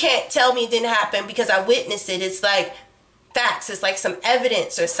you can't tell me didn't happen because I witnessed it. It's like facts. It's like some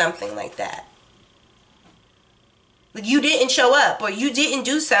evidence or something like that. Like you didn't show up or you didn't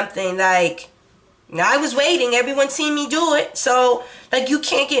do something. Like, I was waiting. Everyone seen me do it. So, like, you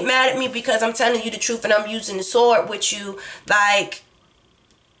can't get mad at me because I'm telling you the truth and I'm using the sword with you. Like,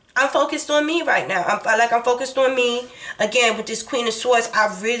 I'm focused on me right now. I'm focused on me. Again, with this Queen of Swords,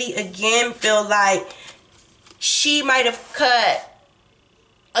 I really, again, feel like she might have cut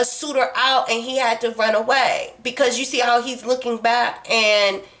a suitor out and he had to run away, because you see how he's looking back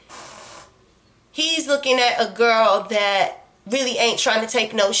and he's looking at a girl that really ain't trying to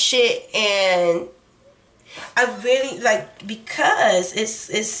take no shit. And I really like, because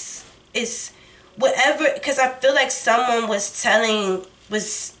it's whatever, because I feel like someone was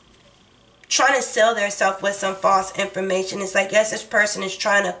trying to sell themselves with some false information. It's like, yes, this person is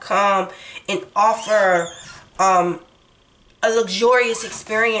trying to come and offer a luxurious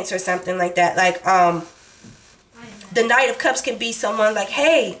experience or something like that. Like, the Knight of Cups can be someone like,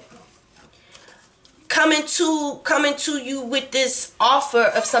 hey, coming to you with this offer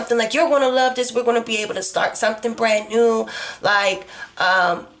of something like, you're going to love this. We're going to be able to start something brand new. Like,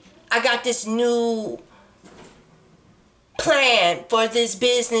 I got this new plan for this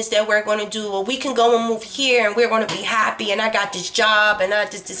business that we're going to do, or we can go and move here and we're going to be happy, and I got this job and I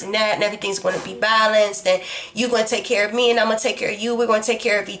just this and that, and everything's going to be balanced, and you're going to take care of me and I'm going to take care of you, we're going to take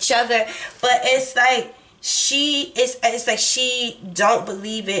care of each other. But it's like it's like she don't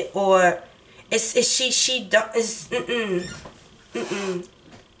believe it, or she don't,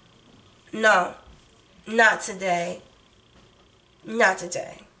 no, not today, not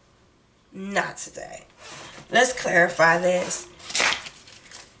today, not today. Let's clarify this.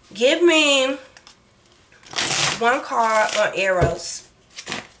 Give me one card on Eros.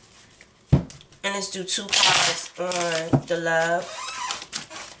 And let's do two cards on the love.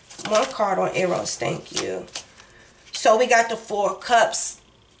 One card on Eros, thank you. So we got the Four of Cups.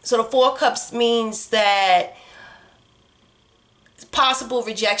 So the Four of Cups means that possible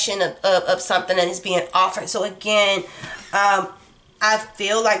rejection of something that is being offered. So again, I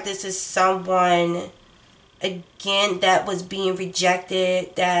feel like this is someone, again, that was being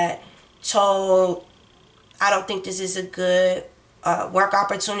rejected, that told, I don't think this is a good work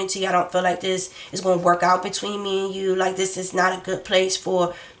opportunity. I don't feel like this is going to work out between me and you. Like, this is not a good place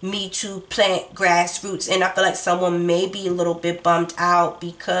for me to plant grassroots. And I feel like someone may be a little bit bummed out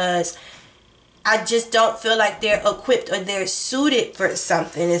because I just don't feel like they're equipped or they're suited for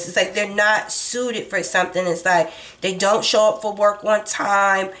something. It's like they're not suited for something. It's like they don't show up for work on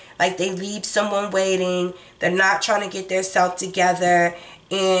time. Like, they leave someone waiting. They're not trying to get themselves together.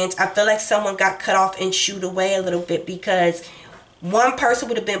 And I feel like someone got cut off and shooed away a little bit because one person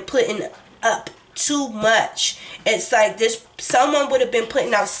would have been putting up too much. It's like someone would have been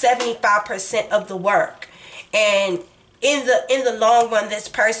putting out 75% of the work. And in the long run, this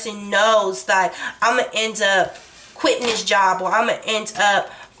person knows, like, I'm going to end up quitting this job, or I'm going to end up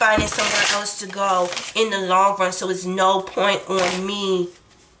finding somewhere else to go in the long run. So it's no point on me.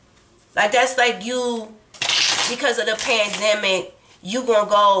 Like, that's like you, because of the pandemic, you going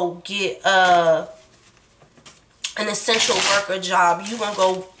to go get an essential worker job. You going to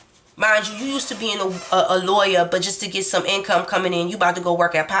go, mind you, you used to being a lawyer, but just to get some income coming in, you about to go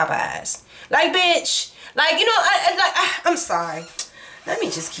work at Popeyes. Like, bitch. Like, you know, I'm sorry. Let me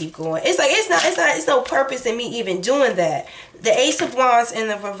just keep going. It's like, it's no purpose in me even doing that. The Ace of Wands in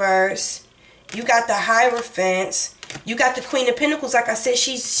the reverse. You got the Hierophant. You got the Queen of Pentacles. Like I said,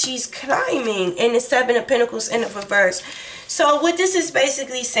 she's climbing. And the Seven of Pentacles in the reverse. So what this is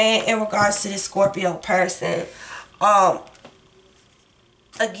basically saying in regards to this Scorpio person,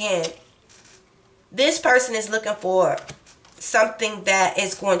 again, this person is looking for something that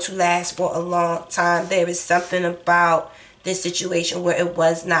is going to last for a long time. There is something about this situation where it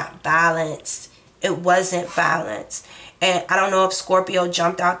was not balanced. It wasn't balanced. And I don't know if Scorpio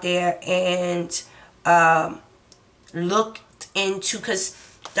jumped out there and looked into, because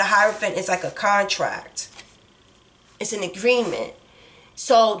the Hierophant is like a contract. It's an agreement.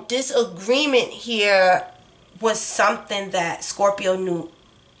 So this agreement here was something that Scorpio knew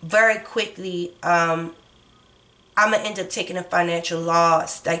very quickly. I'm going to end up taking a financial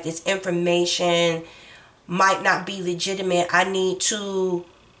loss. Like, this information might not be legitimate. I need to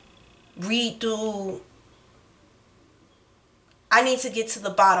read through. I need to get to the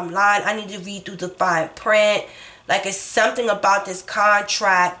bottom line. I need to read through the fine print. Like, it's something about this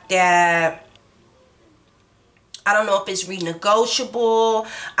contract that I don't know if it's renegotiable.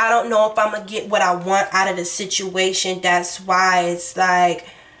 I don't know if I'm going to get what I want out of the situation. That's why it's like,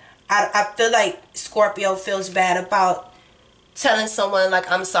 I feel like Scorpio feels bad about telling someone,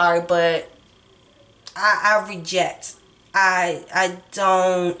 like, I'm sorry, but I reject. I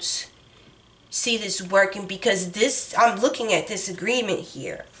don't see this working, because this, I'm looking at this agreement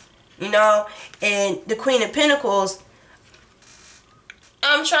here, you know, and the Queen of Pentacles,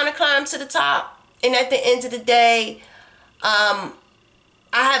 I'm trying to climb to the top. And at the end of the day, I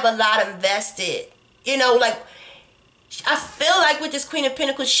have a lot invested. You know, like, I feel like with this Queen of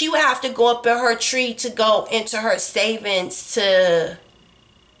Pentacles, she would have to go up in her tree to go into her savings to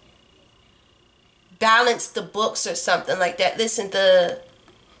balance the books or something like that. Listen, the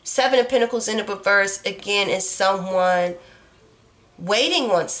Seven of Pentacles in the reverse, again, is someone waiting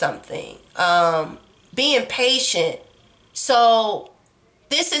on something. Being patient. So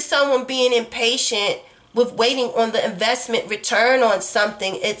this is someone being impatient with waiting on the investment return on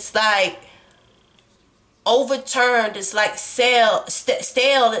something. It's like overturned. It's like stale.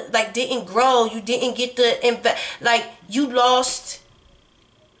 It like didn't grow. You didn't get the like you lost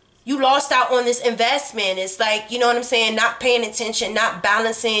out on this investment. It's like, you know what I'm saying, not paying attention, not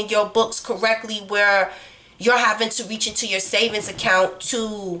balancing your books correctly, where you're having to reach into your savings account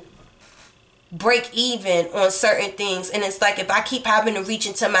to break even on certain things. And it's like, if I keep having to reach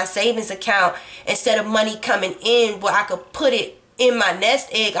into my savings account instead of money coming in where I could put it in my nest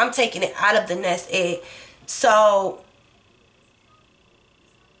egg, I'm taking it out of the nest egg. So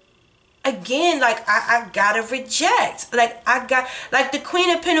again, like, I gotta reject. Like, like the Queen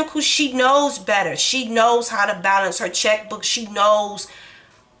of Pentacles, she knows better. She knows how to balance her checkbook. She knows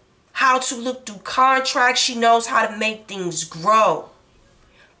how to look through contracts. She knows how to make things grow.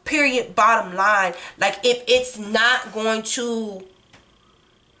 Period, bottom line. Like, if it's not going to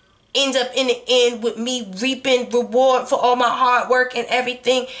end up in the end with me reaping reward for all my hard work and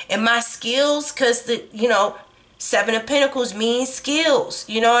everything and my skills, because the, you know, Seven of Pentacles means skills.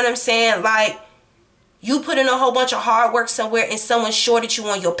 You know what I'm saying? Like, you put in a whole bunch of hard work somewhere and someone shorted you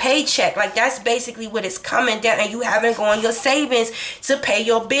on your paycheck. Like, that's basically what it's coming down. And you haven't gone your savings to pay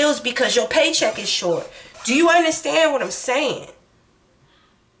your bills because your paycheck is short. Do you understand what I'm saying?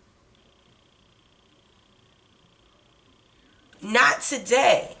 Not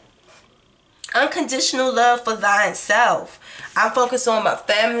today. Unconditional love for thyself. I focus on my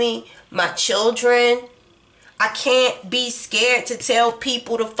family, my children. I can't be scared to tell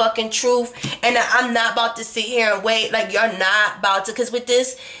people the fucking truth. And I'm not about to sit here and wait. Like, you're not about to. Because with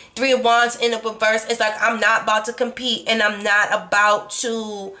this Three of Wands in the reverse, it's like, I'm not about to compete. And I'm not about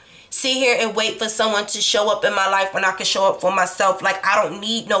to sit here and wait for someone to show up in my life when I can show up for myself. Like, I don't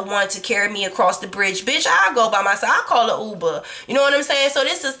need no one to carry me across the bridge. Bitch, I'll go by myself. I'll call an Uber. You know what I'm saying? So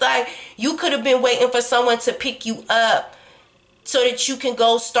this is like, you could have been waiting for someone to pick you up so that you can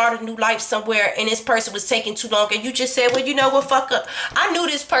go start a new life somewhere, and this person was taking too long, and you just said, well, you know what, fuck up. I knew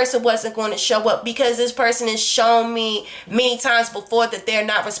this person wasn't going to show up because this person has shown me many times before that they're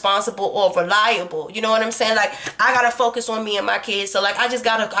not responsible or reliable. You know what I'm saying? Like, I gotta focus on me and my kids. So like,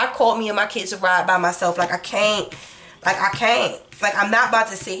 I called me and my kids to ride by myself. Like, I can't. Like, I'm not about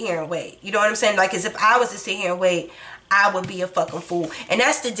to sit here and wait. You know what I'm saying? Like, as if I was to sit here and wait, I would be a fucking fool. And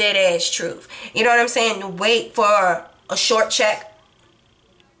that's the dead ass truth. You know what I'm saying? To wait for a short check,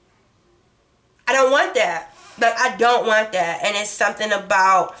 I don't want that. Like, I don't want that. And it's something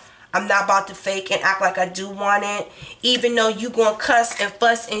about, I'm not about to fake and act like I do want it, even though you gonna cuss and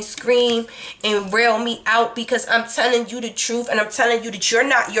fuss and scream and rail me out, because I'm telling you the truth, and I'm telling you that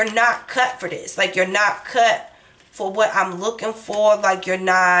you're not cut for this. Like, you're not cut for what I'm looking for. Like, you're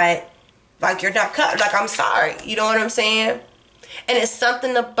not cut. Like, I'm sorry. You know what I'm saying? And it's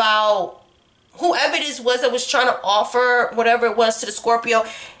something about whoever this was that was trying to offer whatever it was to the Scorpio.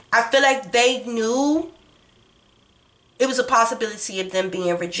 I feel like they knew it was a possibility of them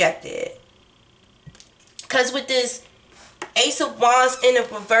being rejected. Because with this Ace of Wands in the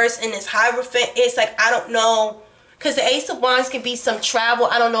reverse and this Hierophant, it's like, I don't know Because the Ace of Wands can be some travel.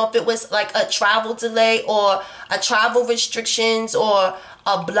 I don't know if it was like a travel delay or a travel restrictions or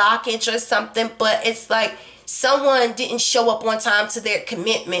a blockage or something. But it's like someone didn't show up on time to their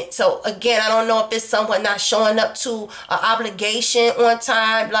commitment. So again, I don't know if it's someone not showing up to an obligation on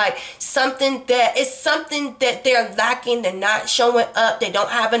time. Like something that they're lacking. They're not showing up. They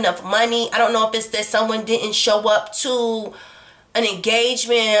don't have enough money. I don't know if it's that someone didn't show up to an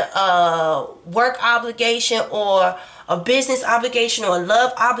engagement, work obligation, or a business obligation, or a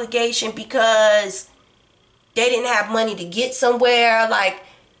love obligation because they didn't have money to get somewhere. Like,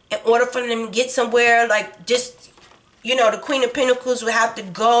 in order for them to get somewhere, like, just, you know, the Queen of Pentacles would have to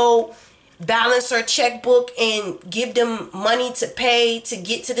go balance her checkbook and give them money to pay to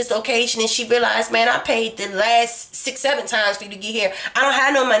get to this location. And she realized, man, I paid the last 6-7 times for you to get here. I don't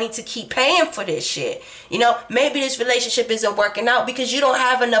have no money to keep paying for this shit. You know, maybe this relationship isn't working out because you don't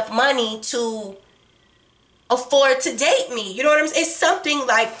have enough money to afford to date me. You know what I'm saying? It's something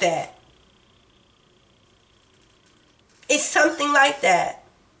like that. It's something like that.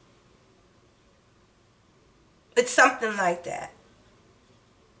 It's something like that.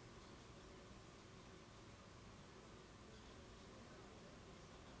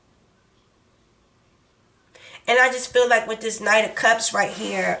 And I just feel like with this Knight of Cups right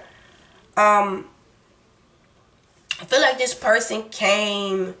here, I feel like this person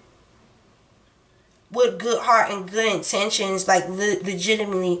came with good heart and good intentions, like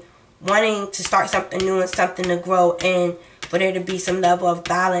legitimately wanting to start something new and something to grow and for there to be some level of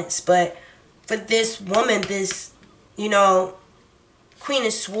balance. But for this woman, this, you know, Queen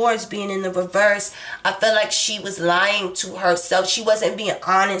of Swords being in the reverse, I feel like she was lying to herself. She wasn't being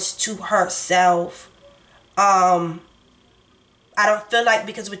honest to herself. I don't feel like,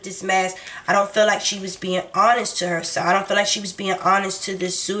 because with this mask, I don't feel like she was being honest to herself. I don't feel like she was being honest to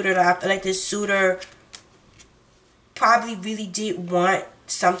this suitor. I feel like this suitor probably really did want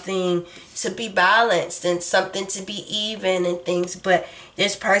something to be balanced and something to be even and things. But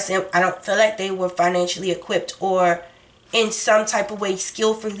this person, I don't feel like they were financially equipped or in some type of way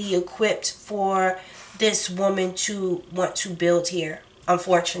skillfully equipped for this woman to want to build here,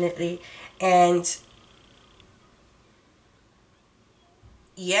 unfortunately. And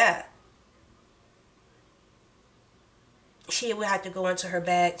yeah, she would have to go into her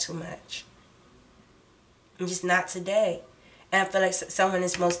bag too much. And just not today. And I feel like someone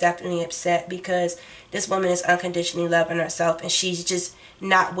is most definitely upset because this woman is unconditionally loving herself and she's just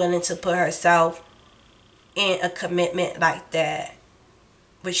not willing to put herself in a commitment like that.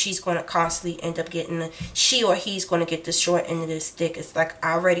 But she's going to constantly end up getting she or he's going to get the short end of the stick. It's like,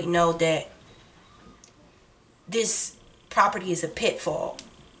 I already know that this property is a pitfall.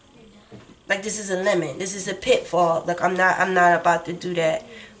 Like, this is a lemon. This is a pitfall. Like, I'm not about to do that.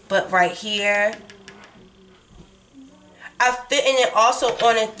 But right here, I feel, and it also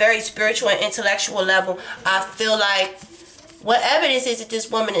on a very spiritual and intellectual level, I feel like whatever this is that this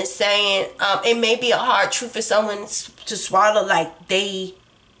woman is saying, it may be a hard truth for someone to swallow. Like, they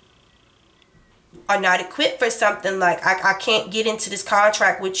are not equipped for something. Like, I can't get into this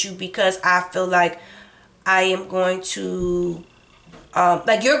contract with you because I feel like I am going to,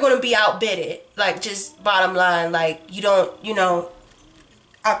 like, you're going to be outbidded. Like, just bottom line, like, you don't, you know,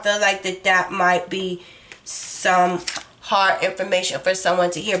 I feel like that might be some hard information for someone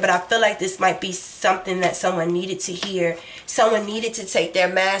to hear. But I feel like this might be something that someone needed to hear. Someone needed to take their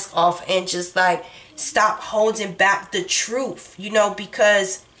mask off and just, like, stop holding back the truth, you know,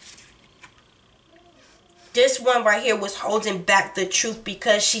 because this one right here was holding back the truth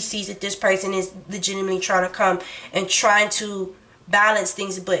because she sees that this person is legitimately trying to come and trying to balance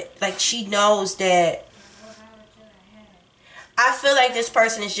things. But, like, she knows that, I feel like this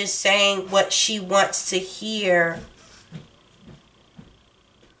person is just saying what she wants to hear.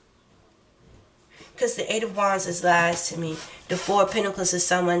 Because the Eight of Wands is lies to me. The Four of Pentacles is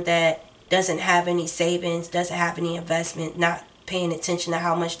someone that doesn't have any savings, doesn't have any investment, not paying attention to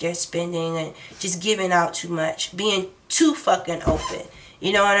how much they're spending and just giving out too much. Being too fucking open.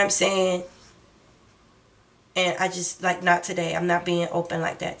 You know what I'm saying? And I just, like, not today. I'm not being open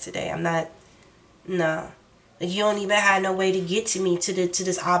like that today. I'm not, no. Like, you don't even have no way to get to me, to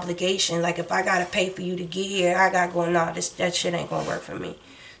this obligation. Like, if I gotta pay for you to get here, I gotta go, nah, that shit ain't gonna work for me.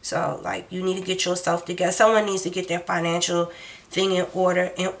 So, like, you need to get yourself together. Someone needs to get their financial thing in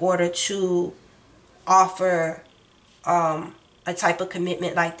order to offer a type of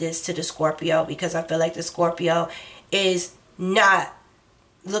commitment like this to the Scorpio. Because I feel like the Scorpio is not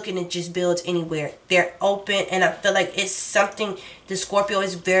looking to just build anywhere. They're open, and I feel like it's something, the Scorpio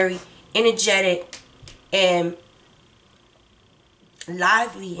is very energetic and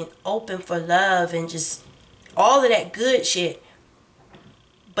lively and open for love and just all of that good shit.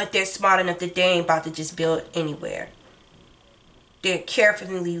 But they're smart enough that they ain't about to just build anywhere. They're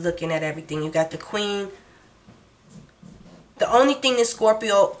carefully looking at everything. You got the Queen. The only thing that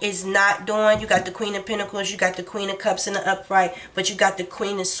Scorpio is not doing, you got the Queen of Pentacles, you got the Queen of Cups in the upright, but you got the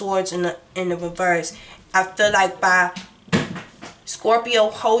Queen of Swords in the reverse. I feel like by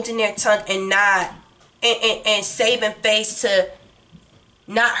Scorpio holding their tongue and not and saving face to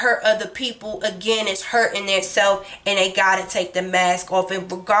not hurt other people, again, it's hurting themselves, and they gotta take the mask off. And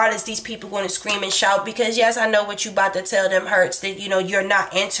regardless, these people gonna scream and shout, because yes, I know what you about to tell them hurts, that you know you're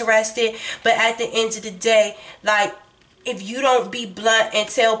not interested. But at the end of the day, like, if you don't be blunt and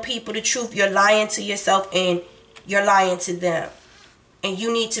tell people the truth, you're lying to yourself and you're lying to them. And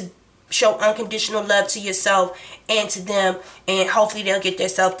you need to show unconditional love to yourself and to them, and hopefully they'll get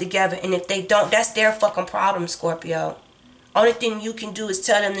themselves together. And if they don't, that's their fucking problem, Scorpio. Only thing you can do is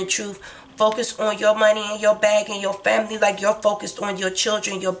tell them the truth. Focus on your money and your bag and your family, like you're focused on your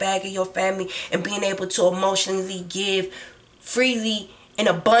children, your bag and your family, and being able to emotionally give freely and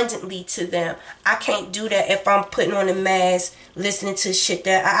abundantly to them. I can't do that if I'm putting on a mask, listening to shit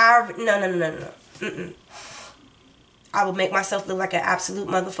that no. I will make myself look like an absolute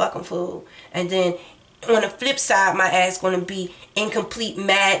motherfucking fool. And then on the flip side, my ass going to be in complete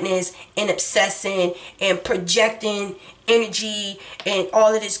madness and obsessing and projecting energy and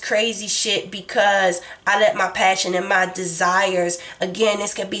all of this crazy shit because I let my passion and my desires, again,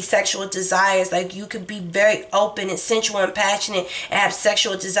 this could be sexual desires, like you could be very open and sensual and passionate and have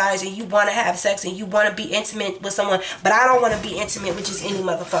sexual desires, and you want to have sex and you want to be intimate with someone, but I don't want to be intimate with just any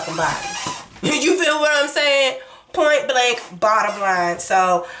motherfucking body. You feel what I'm saying? Point blank, bottom line.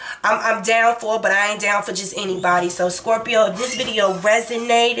 So I'm down for it, but I ain't down for just anybody. So Scorpio, if this video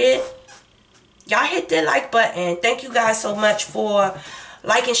resonated, y'all hit that like button. Thank you guys so much for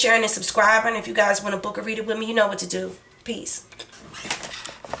liking, sharing, and subscribing. If you guys want to book a reading with me, you know what to do. Peace.